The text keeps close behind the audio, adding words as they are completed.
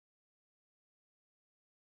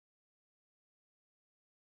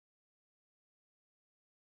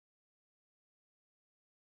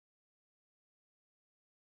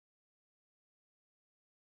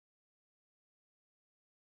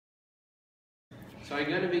So I'm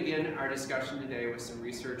going to begin our discussion today with some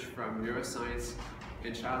research from neuroscience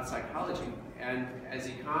and child psychology. And as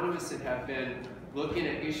economists that have been looking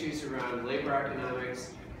at issues around labor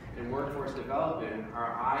economics and workforce development,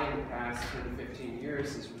 our eye in the past 10 to 15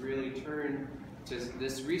 years has really turned to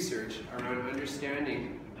this research around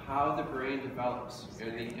understanding how the brain develops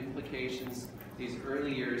and the implications these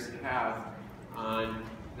early years have on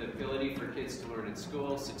the ability for kids to learn in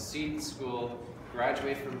school, succeed in school,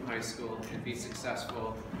 graduate from high school, and be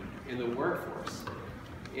successful in the workforce.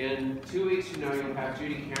 In 2 weeks from now, you'll have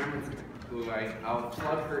Judy Cameron, who I'll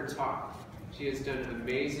plug her talk. She has done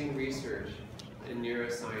amazing research in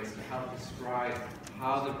neuroscience to help describe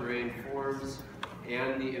how the brain forms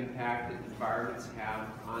and the impact that environments have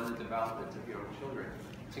on the development of young children.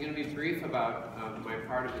 So I'm going to be brief about my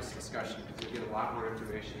part of this discussion because you'll get a lot more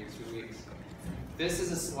information in 2 weeks. This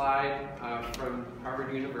is a slide from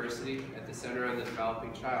Harvard University at the Center on the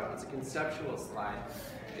Developing Child. It's a conceptual slide.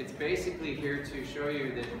 It's basically here to show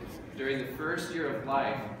you that during the first year of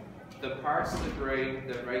life, the parts of the brain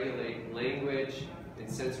that regulate language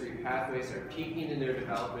and sensory pathways are peaking in their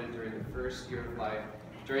development during the first year of life.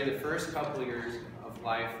 During the first couple years of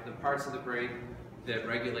life, the parts of the brain that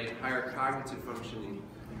regulate higher cognitive functioning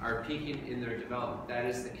are peaking in their development. That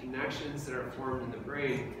is, the connections that are formed in the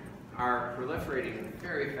brain are proliferating at a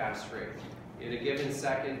very fast rate. In a given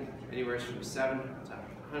second, anywhere from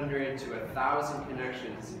 700 to 1,000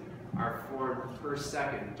 connections are formed per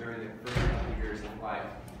second during the first couple years of life.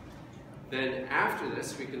 Then after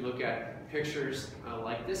this, we can look at pictures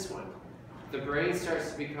like this one. The brain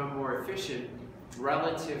starts to become more efficient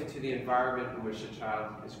relative to the environment in which the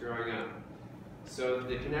child is growing up. So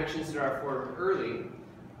the connections that are formed early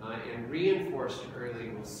and reinforced early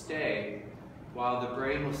will stay, while the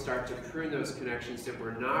brain will start to prune those connections that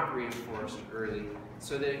were not reinforced early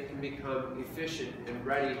so that it can become efficient and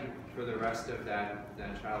ready for the rest of that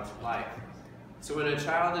child's life. So when a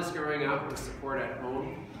child is growing up with support at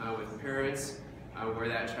home, with parents, where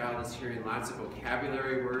that child is hearing lots of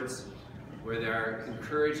vocabulary words, where there are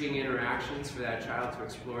encouraging interactions for that child to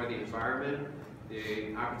explore the environment,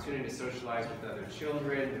 the opportunity to socialize with other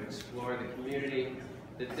children, to explore the community,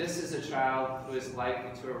 that this is a child who is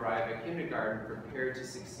likely to arrive at kindergarten prepared to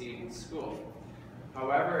succeed in school.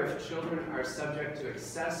 However, if children are subject to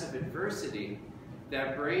excessive adversity,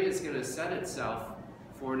 that brain is going to set itself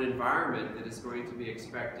for an environment that is going to be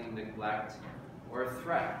expecting neglect or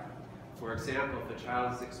threat. For example, if a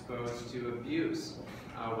child is exposed to abuse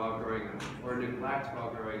while growing up, or neglect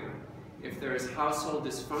while growing up, if there is household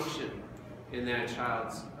dysfunction in that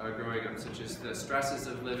child's growing up, such as the stresses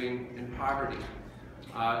of living in poverty,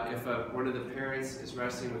 if one of the parents is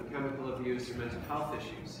wrestling with chemical abuse or mental health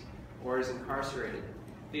issues, or is incarcerated.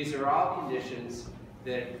 These are all conditions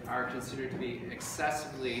that are considered to be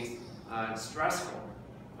excessively stressful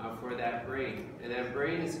for that brain. And that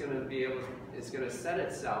brain is going to set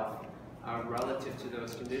itself relative to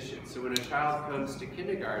those conditions. So when a child comes to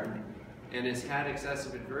kindergarten and has had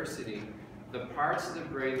excessive adversity, the parts of the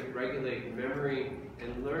brain that regulate memory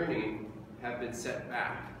and learning have been set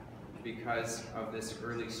back because of this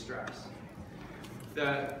early stress.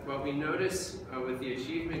 What we notice with the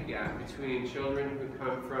achievement gap between children who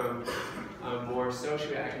come from more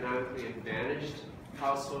socioeconomically advantaged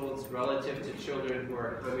households relative to children who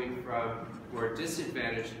are coming from more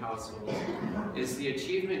disadvantaged households is the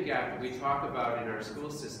achievement gap that we talk about in our school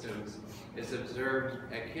systems is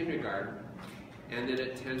observed at kindergarten, and that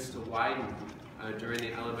it tends to widen during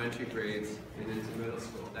the elementary grades and into middle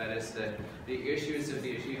school. That is, the issues of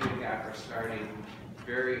the achievement gap are starting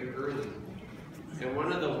very early. And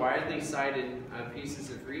one of the widely cited pieces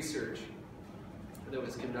of research that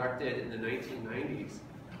was conducted in the 1990s,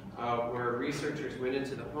 where researchers went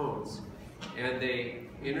into the homes and they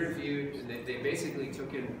interviewed, and they basically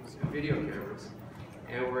took in video cameras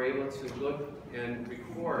and were able to look and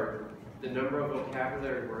record the number of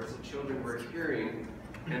vocabulary words that children were hearing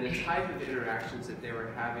and the type of interactions that they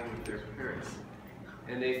were having with their parents.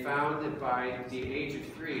 And they found that by the age of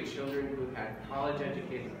 3, children who had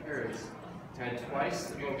college-educated parents had twice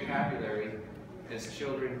the vocabulary as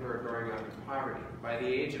children who are growing up in poverty. By the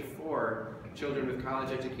age of 4, children with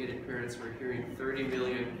college-educated parents were hearing 30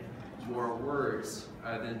 million more words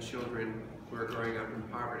than children who are growing up in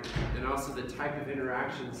poverty. And also the type of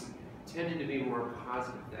interactions tended to be more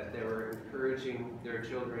positive, that they were encouraging their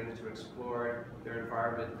children to explore their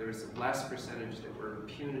environment. There was less percentage that were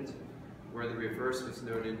punitive, where the reverse was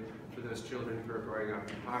noted for those children who are growing up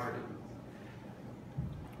in poverty.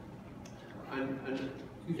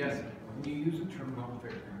 Yes? When you use the term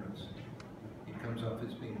welfare parents, it comes off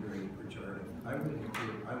as being very pejorative. I would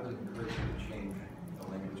encourage you to change the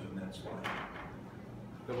language on that slide.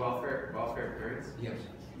 The welfare parents? Yes.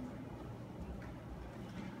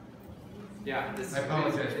 Yeah, this I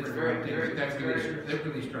apologize it's for very, interrupting, very, but that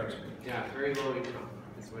really strikes me. yeah, very low income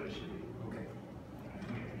is what it should be. Okay.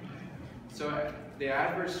 So the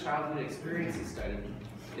Adverse Childhood Experiences Study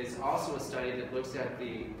is also a study that looks at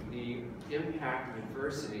the impact of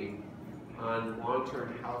adversity on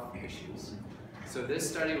long-term health issues. So this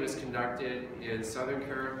study was conducted in Southern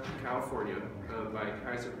California by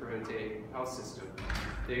Kaiser Permanente Health System.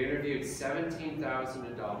 They interviewed 17,000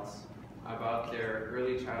 adults about their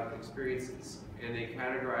early childhood experiences, and they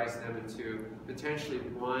categorized them into potentially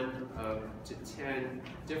 1 to 10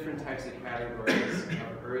 different types of categories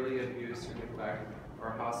of early abuse or neglect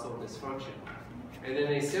or household dysfunction. And then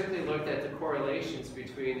they simply looked at the correlations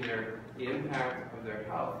between the impact of their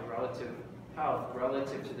health, the relative health,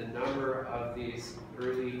 relative to the number of these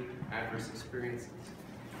early adverse experiences.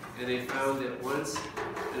 And they found that once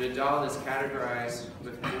an adult is categorized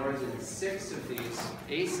with more than 6 of these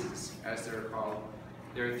ACEs, as they're called,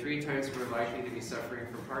 they're 3 times more likely to be suffering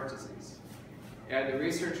from heart disease. And the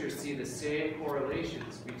researchers see the same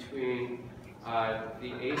correlations between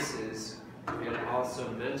the ACEs and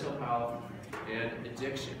also mental health and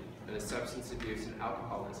addiction, substance abuse and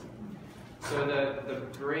alcoholism. So the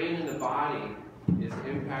brain and the body is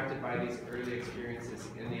impacted by these early experiences,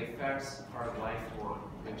 and the effects are lifelong.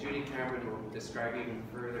 And Judy Cameron will describe even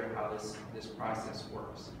further how this process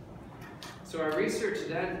works. So our research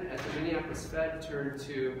then at the Minneapolis Fed turned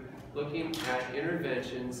to looking at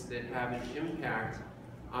interventions that have an impact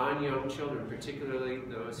on young children, particularly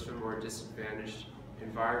those from more disadvantaged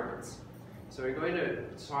environments. So I'm going to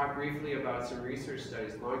talk briefly about some research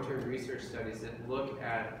studies, long-term research studies that look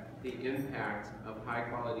at the impact of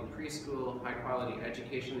high-quality preschool, high-quality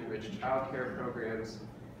educationally enriched child care programs,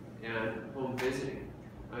 and home visiting.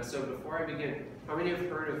 So before I begin, how many have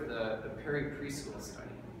heard of the Perry Preschool Study?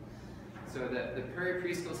 So the Perry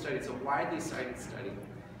Preschool Study, it's a widely cited study.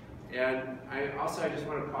 And I just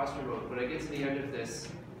want to pause for a moment. When I get to the end of this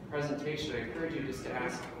presentation, I encourage you just to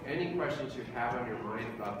ask any questions you have on your mind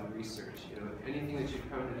about the research. Anything that you've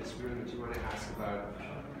come to this room that you want to ask about,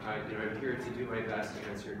 I'm here to do my best to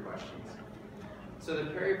answer your questions. So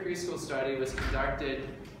the Perry Preschool Study was conducted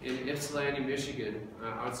in Ypsilanti, Michigan,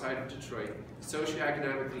 outside of Detroit,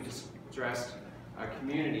 socioeconomically distressed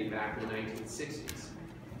community back in the 1960s.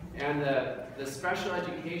 And the special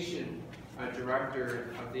education director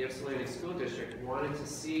of the Ypsilanti School District wanted to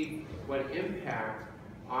see what impact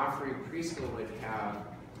offering preschool would have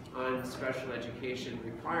on special education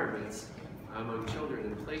requirements among children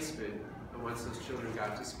and placement once those children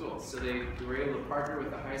got to school. So they were able to partner with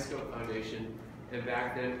the High School Foundation and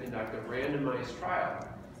back then conduct a randomized trial,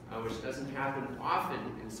 which doesn't happen often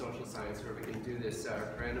in social science, where we can do this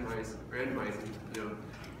randomizing,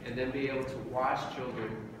 and then be able to watch children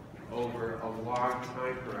over a long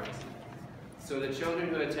time horizon. So the children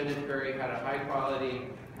who attended Perry had a high-quality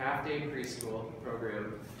half-day preschool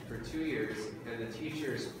program for 2 years, and the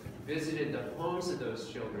teachers visited the homes of those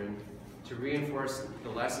children to reinforce the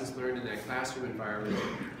lessons learned in that classroom environment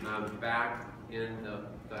back in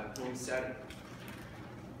the home setting.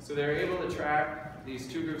 So they were able to track these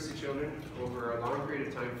 2 groups of children over a long period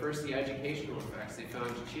of time. First, the educational effects. They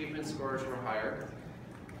found achievement scores were higher.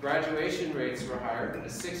 Graduation rates were higher, a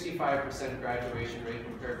 65% graduation rate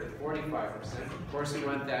compared with 45%. Of course, we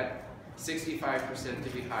want that 65% to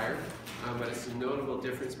be higher, but it's a notable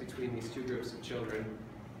difference between these 2 groups of children.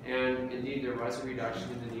 And indeed, there was a reduction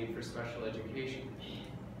in the need for special education.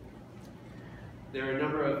 There are a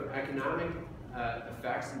number of economic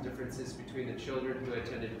effects and differences between the children who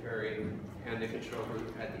attended Perry and the control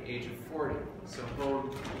group at the age of 40. So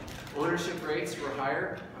home ownership rates were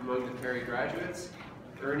higher among the Perry graduates.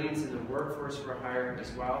 Earnings in the workforce were higher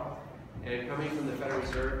as well. And coming from the Federal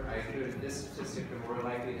Reserve, I included this statistic: they're more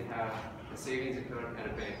likely to have a savings account at a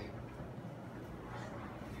bank.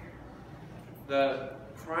 The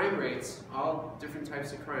crime rates, all different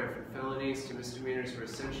types of crime, from felonies to misdemeanors, were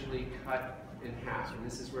essentially cut in half. And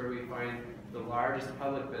this is where we find the largest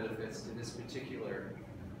public benefits to this particular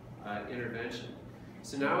intervention.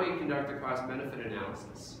 So now we conduct a cost-benefit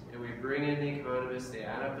analysis, and we bring in the economists. They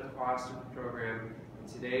add up the cost of the program. In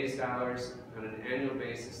today's dollars, on an annual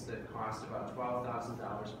basis, that cost about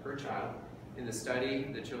 $12,000 per child. In the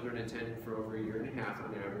study, the children attended for over 1.5 years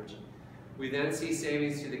on average. We then see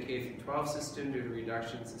savings to the K-12 system due to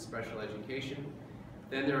reductions in special education.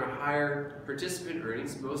 Then there are higher participant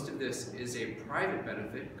earnings. Most of this is a private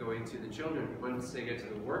benefit going to the children once they get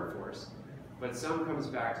to the workforce, but some comes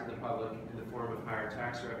back to the public in the form of higher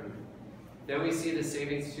tax revenue. Then we see the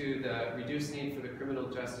savings to the reduced need for the criminal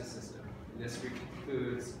justice system. And this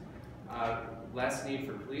includes less need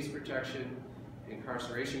for police protection,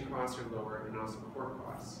 incarceration costs are lower, and also court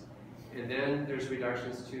costs. And then there's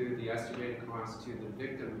reductions to the estimated cost to the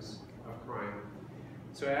victims of crime.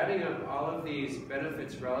 So adding up all of these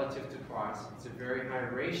benefits relative to cost, it's a very high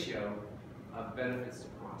ratio of benefits to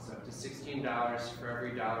cost, up to $16 for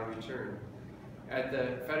every dollar returned. At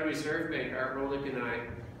the Federal Reserve Bank, Art Rolick and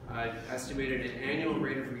I estimated an annual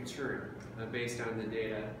rate of return based on the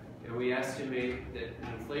data, and we estimate that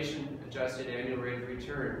an inflation-adjusted annual rate of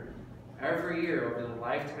return every year over the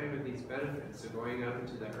lifetime of these benefits, so going up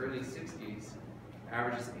into the early 60s,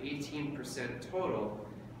 averages 18% total,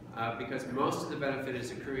 because most of the benefit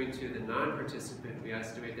is accruing to the non-participant. We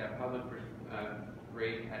estimate that public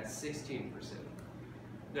rate at 16%.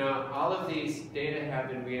 Now, all of these data have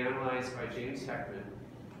been reanalyzed by James Heckman.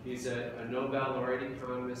 He's a Nobel laureate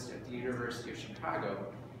economist at the University of Chicago.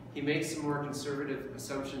 He makes some more conservative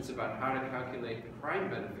assumptions about how to calculate the crime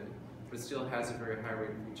benefit, but still has a very high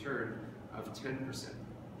rate of return of 10%.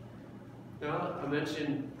 Now, I'll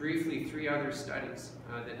mention briefly 3 other studies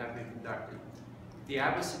that have been conducted. The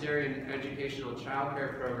Abecedarian Educational Child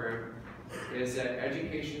Care Program is an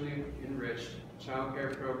educationally enriched child care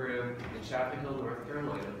program in Chapel Hill, North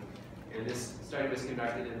Carolina, and this study was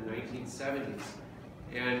conducted in the 1970s.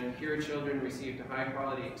 And here children received a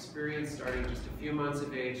high-quality experience starting just a few months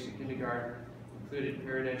of age to kindergarten, included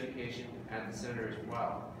parent education at the center as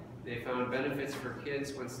well. They found benefits for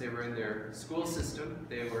kids once they were in their school system.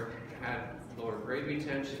 They had lower grade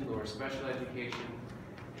retention, lower special education,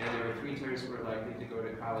 and they were 3 times more likely to go to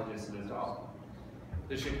college as an adult.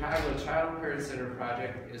 The Chicago Child Parent Center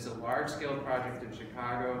project is a large-scale project in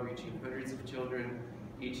Chicago, reaching hundreds of children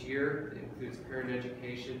each year. It includes parent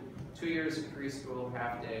education, 2 years of preschool,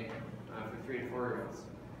 half-day for 3 and 4-year-olds.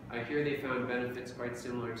 Here they found benefits quite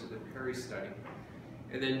similar to the Perry study.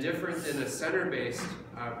 And then different than a center-based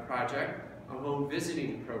project, a home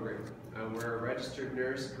visiting program, where a registered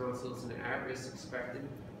nurse counsels an at-risk expectant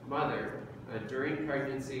mother during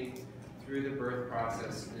pregnancy through the birth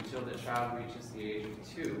process until the child reaches the age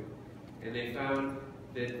of 2. And they found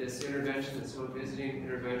that this intervention, this home visiting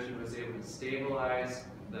intervention, was able to stabilize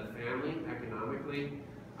the family economically.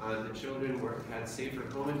 The children had safer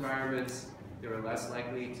home environments. They were less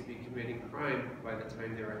likely to be committing crime by the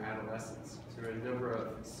time they were adolescents. So there were a number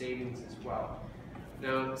of savings as well.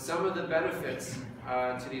 Now, some of the benefits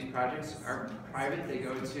to these projects are private. They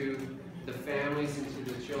go to the families and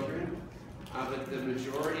to the children. But the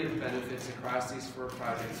majority of benefits across these 4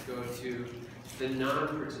 projects go to the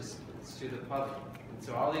non-participants, to the public. And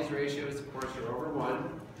so all these ratios, of course, are over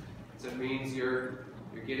 1. So it means you're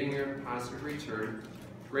getting your positive return.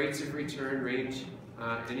 Rates of return range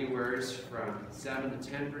anywhere from 7 to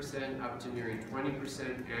 10% up to nearing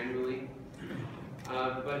 20% annually.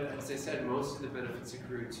 But as I said, most of the benefits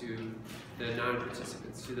accrue to the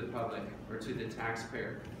non-participants, to the public, or to the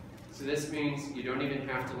taxpayer. So this means you don't even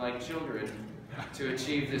have to like children to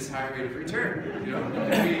achieve this high rate of return. You know,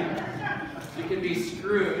 you can be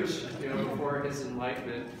Scrooge, before his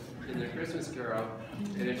enlightenment in the Christmas Carol,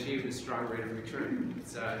 and achieve this strong rate of return.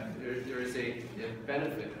 It's, there is a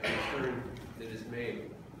benefit, a return that is made.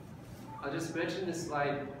 I'll just mention this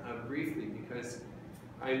slide briefly because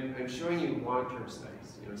I'm showing you long-term studies.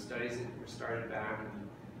 Studies that were started back in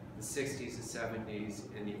the 60s, the 70s,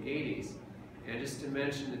 and the 80s. And just to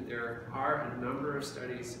mention that there are a number of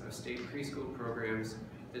studies of state preschool programs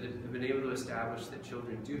that have been able to establish that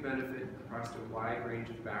children do benefit across a wide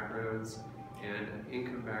range of backgrounds and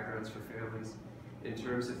income backgrounds for families in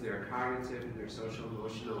terms of their cognitive and their social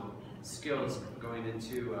emotional skills going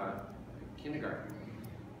into kindergarten.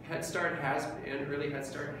 Head Start has, and Early Head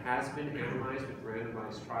Start has been analyzed with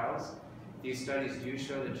randomized trials. These studies do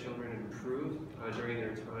show that children improve during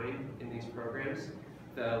their time in these programs.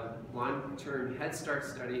 The long-term Head Start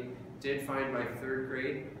study did find by 3rd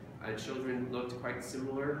grade, children looked quite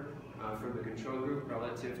similar from the control group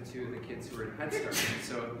relative to the kids who were in Head Start.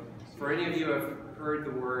 So for any of you who have heard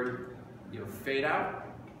the word fade out,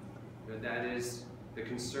 that is the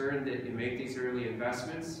concern that you make these early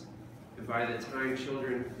investments, and by the time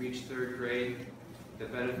children reach 3rd grade, the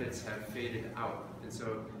benefits have faded out. And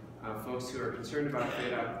so folks who are concerned about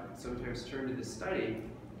fade out sometimes turn to this study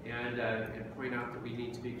and point out that we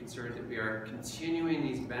need to be concerned that we are continuing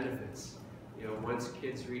these benefits. Once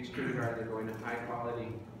kids reach kindergarten, they're going to high quality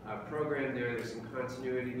program there. There's some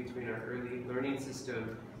continuity between our early learning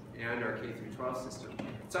system and our K-12 system.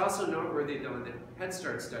 It's also noteworthy, though, in the Head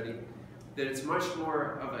Start study that it's much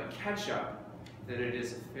more of a catch-up than it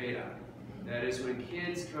is a fade-out. That is, when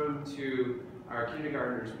kids come to our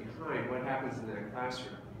kindergartners behind, what happens in that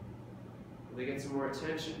classroom? Well, they get some more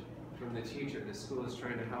attention. from the teacher. The school is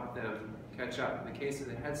trying to help them catch up. In the case of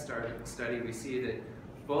the Head Start study, we see that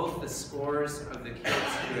both the scores of the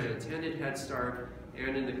kids who had attended Head Start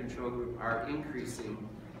and in the control group are increasing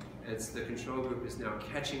as the control group is now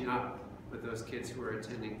catching up with those kids who are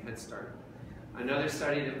attending Head Start. Another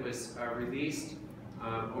study that was released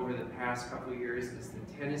over the past couple of years is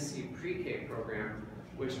the Tennessee Pre-K program,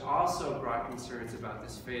 which also brought concerns about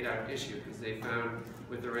this fade-out issue, because they found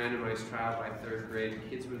with the randomized trial by 3rd grade,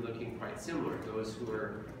 kids were looking quite similar, those who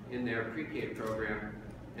were in their pre-K program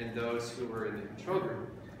and those who were in the control group.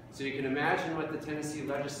 So you can imagine what the Tennessee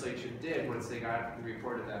legislature did once they got the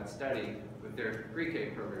report of that study with their pre-K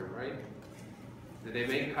program, right? Did they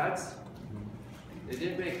make cuts? They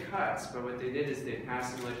didn't make cuts, but what they did is they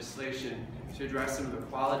passed some legislation to address some of the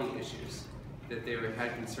quality issues that they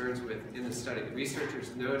had concerns with in the study. The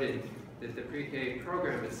researchers noted that the pre-K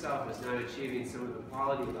program itself was not achieving some of the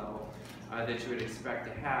quality level that you would expect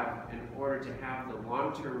to have in order to have the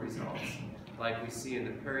long-term results like we see in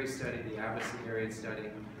the Perry study, the Abbotsford study,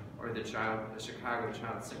 or the Chicago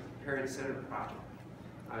Child Parent Center project.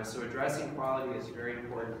 So addressing quality is very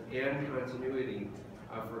important, and continuity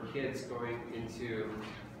for kids going into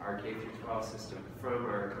our K-12 system from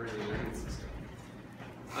our early learning system.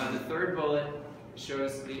 The third bullet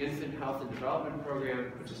shows the Infant Health and Development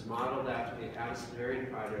Program, which is modeled after the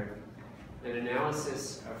Abbotsford project. An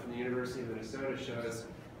analysis from the University of Minnesota shows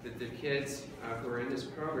that the kids who are in this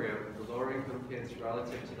program, the lower income kids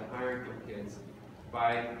relative to the higher income kids,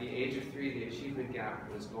 by the age of 3, the achievement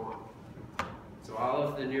gap was gone. So all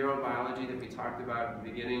of the neurobiology that we talked about at the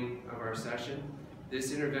beginning of our session,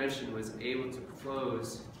 this intervention was able to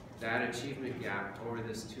close that achievement gap over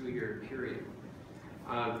this 2-year period.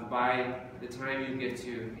 By the time you get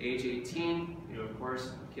to age 18, of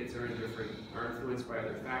course, kids are influenced by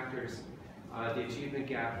other factors. The achievement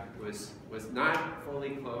gap was not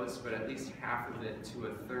fully closed, but at least half of it to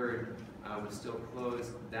a third was still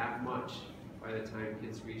closed that much by the time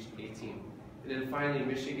kids reached 18. And then finally,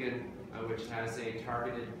 Michigan, which has a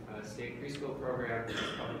targeted state preschool program in the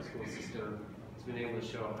public school system, has been able to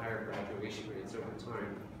show higher graduation rates over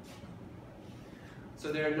time.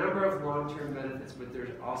 So there are a number of long-term benefits, but there's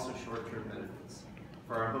also short-term benefits.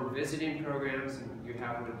 For our home visiting programs, and you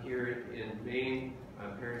have one here in Maine,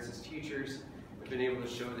 parents as teachers have been able to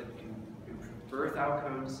show that it can improve birth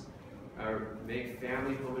outcomes, make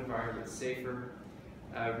family home environments safer.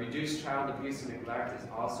 Reduce child abuse and neglect is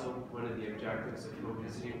also one of the objectives of home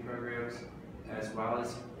visiting programs, as well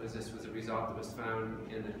as this was a result that was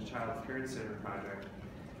found in the Child Parent Center project.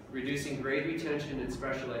 Reducing grade retention in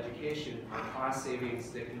special education are cost savings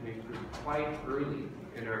that can be improved quite early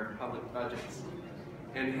in our public budgets.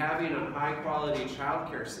 And having a high-quality child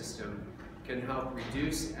care system can help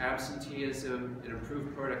reduce absenteeism and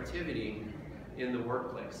improve productivity in the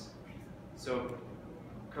workplace. So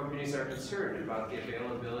companies are concerned about the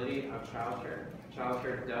availability of child care. Child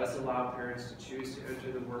care does allow parents to choose to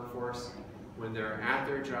enter the workforce when they're at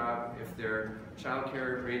their job. If their child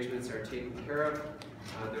care arrangements are taken care of,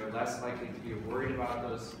 they're less likely to be worried about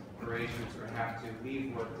those arrangements or have to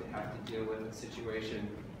leave work to have to deal with a situation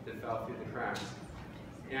that fell through the cracks.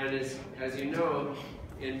 And as you know,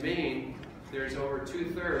 in Maine, there's over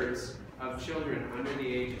 2/3 of children under the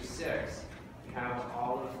age of 6 have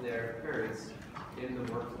all of their parents in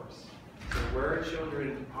the workforce. So where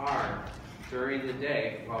children are during the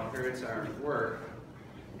day while parents are at work,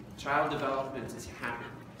 child development is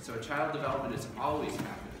happening. So child development is always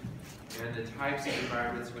happening. And the types of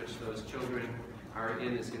environments which those children are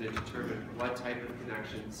in is going to determine what type of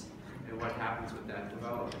connections and what happens with that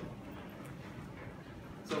development.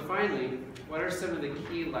 So finally, what are some of the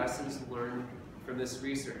key lessons learned from this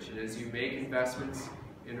research? And as you make investments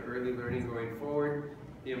in early learning going forward,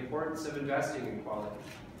 the importance of investing in quality.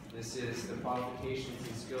 This is the qualifications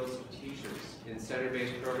and skills of teachers. In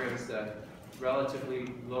center-based programs, the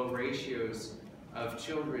relatively low ratios of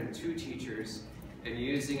children to teachers, and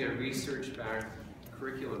using a research-backed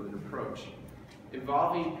curriculum and approach.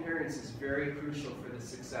 Involving parents is very crucial for the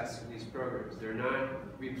success of these programs. They're not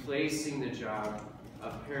replacing the job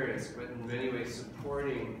of parents, but in many ways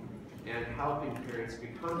supporting and helping parents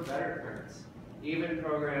become better parents. Even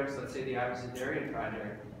programs, let's say the Abbotsford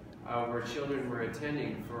project, where children were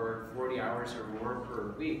attending for 40 hours or more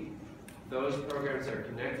per week, those programs are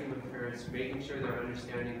connecting with parents, making sure they're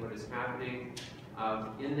understanding what is happening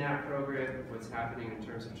in that program, what's happening in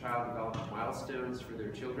terms of child development milestones for their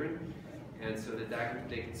children, and so that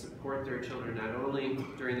they can support their children not only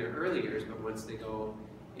during their early years, but once they go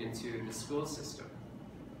into the school system.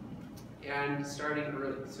 And starting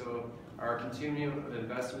early, so our continuum of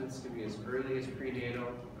investments can be as early as prenatal,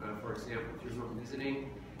 for example, through home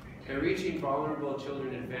visiting, And reaching vulnerable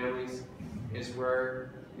children and families is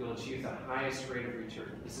where you'll achieve the highest rate of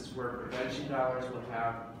return. This is where prevention dollars will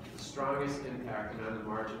have the strongest impact and on the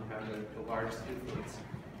margin have the largest influence.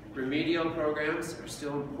 Remedial programs are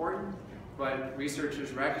still important, but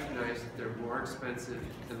researchers recognize that they're more expensive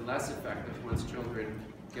and less effective once children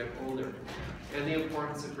get older. And the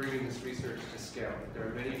importance of bringing this research to scale. There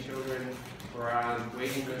are many children who are on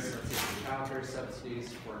waiting lists, let's say for child care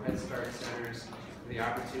subsidies, for Head Start centers, the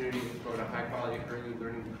opportunity to go to high quality early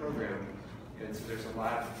learning program. And so there's a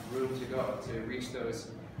lot of room to go to reach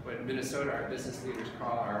those, what in Minnesota our business leaders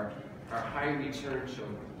call our high return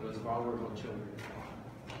children, those vulnerable children.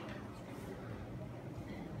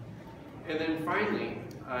 And then finally,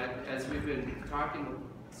 as we've been talking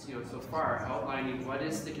so far, outlining what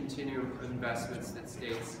is the continuum of investments that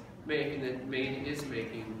states make and that Maine is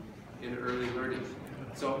making in early learning.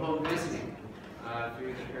 So home visiting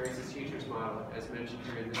through the parents as teachers model, as mentioned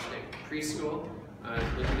here in the state. Preschool,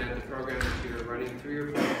 looking at the programs you're running through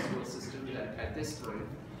your public school system at this time.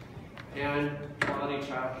 And quality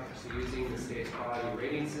child care, so using the state's quality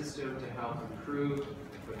rating system to help improve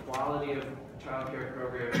the quality of child care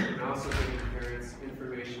programs and also giving parents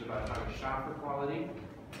information about how to shop for quality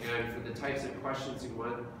and for the types of questions you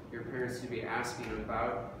want your parents to be asking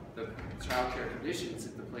about the child care conditions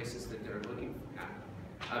at the places that they're looking at.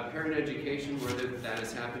 Parent education, whether that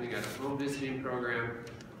is happening at a home visiting program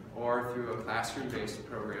or through a classroom-based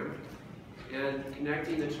program, and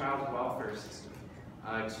connecting the child welfare system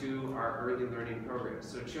to our early learning programs.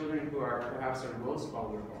 So children who are perhaps our most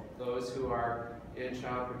vulnerable, those who are in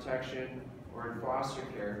child protection or in foster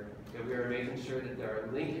care, that we are making sure that there are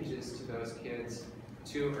linkages to those kids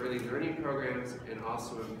to early learning programs and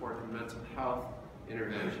also important mental health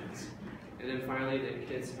interventions. And then finally, that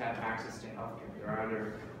kids have access to healthcare. They're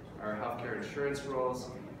on our healthcare insurance rolls,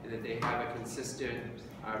 and that they have a consistent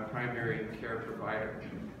primary care provider.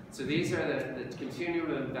 So these are the continuum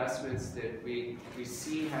of investments that we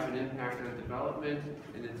see have an impact on development,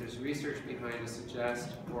 and that there's research behind to suggest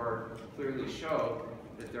or clearly show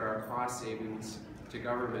that there are cost savings to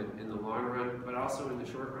government in the long run, but also in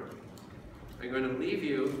the short run. I'm going to leave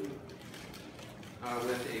you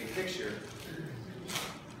with a picture.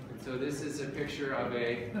 And so this is a picture of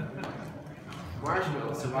a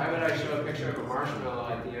marshmallow. So why would I show a picture of a marshmallow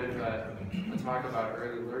at the end of a talk about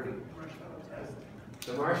early learning?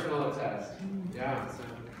 The marshmallow test. Yeah, so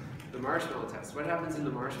the marshmallow test. What happens in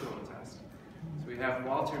the marshmallow test? So we have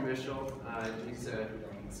Walter Mischel. He's at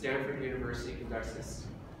Stanford University, conducts this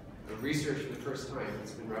research for the first time.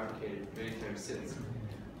 It's been replicated many times since.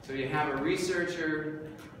 So you have a researcher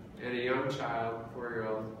and a young child,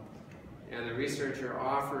 4-year-old, and the researcher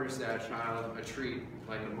offers that child a treat,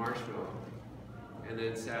 like a marshmallow, and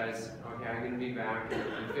then says, okay, I'm going to be back in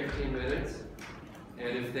 15 minutes,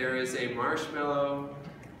 and if there is a marshmallow,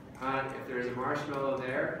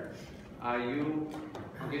 there, I'll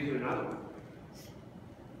give you another one.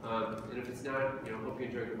 And if it's not, hope you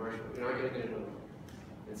enjoyed the marshmallow. You're not going to get another one.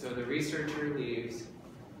 And so the researcher leaves,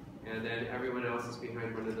 and then everyone else is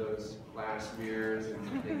behind one of those glass mirrors,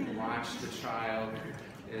 and they can watch the child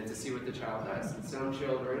and to see what the child does. And some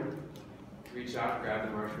children reach out, grab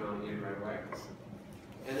the marshmallow, and eat it right away.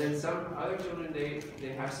 And then some other children, they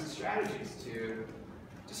have some strategies to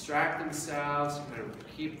distract themselves, kind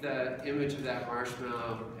of keep the image of that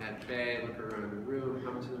marshmallow at bay, look around the room,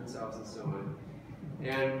 hum to themselves, and so on.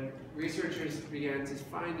 And researchers began to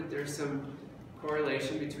find that there's some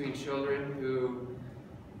correlation between children who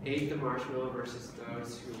ate the marshmallow versus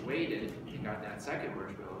those who waited and got that second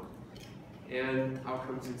marshmallow, and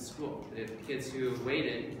outcomes in school. The kids who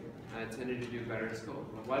waited tended to do better in school.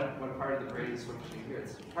 What part of the brain is functioning here?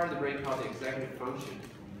 It's part of the brain called the executive function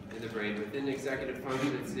in the brain. Within the executive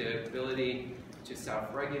function, it's the ability to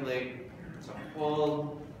self-regulate, to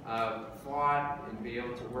hold thought and be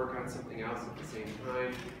able to work on something else at the same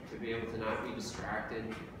time, to be able to not be distracted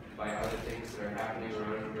by other things that are happening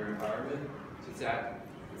around your environment. So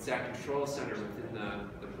it's that control center within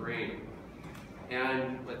the brain.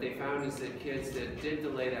 And what they found is that kids that did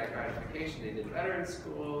delay that gratification, they did better in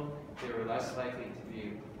school, they were less likely to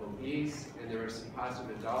be obese, and there were some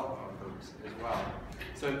positive adult outcomes as well.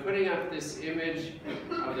 So I'm putting up this image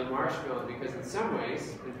of the marshmallow because in some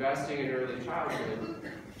ways, investing in early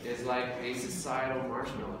childhood is like a societal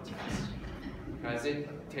marshmallow test. Because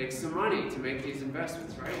it takes some money to make these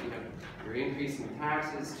investments, right? You're increasing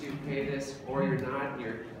taxes to pay this, or you're not.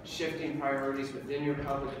 You're shifting priorities within your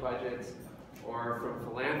public budgets, or from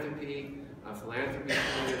philanthropy. Philanthropy is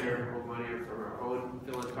putting our own money, or from our own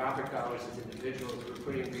philanthropic dollars as individuals. We're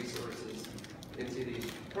putting resources into these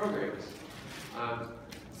programs.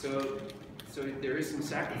 So So there is some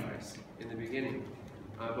sacrifice in the beginning.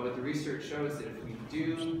 But what the research shows that if we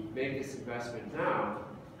do make this investment now,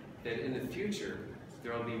 that in the future,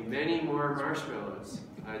 there will be many more marshmallows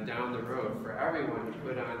down the road for everyone to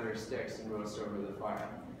put on their sticks and roast over the fire.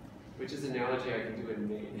 Which is an analogy I can do in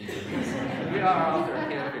Maine. We are out there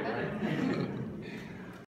camping, right?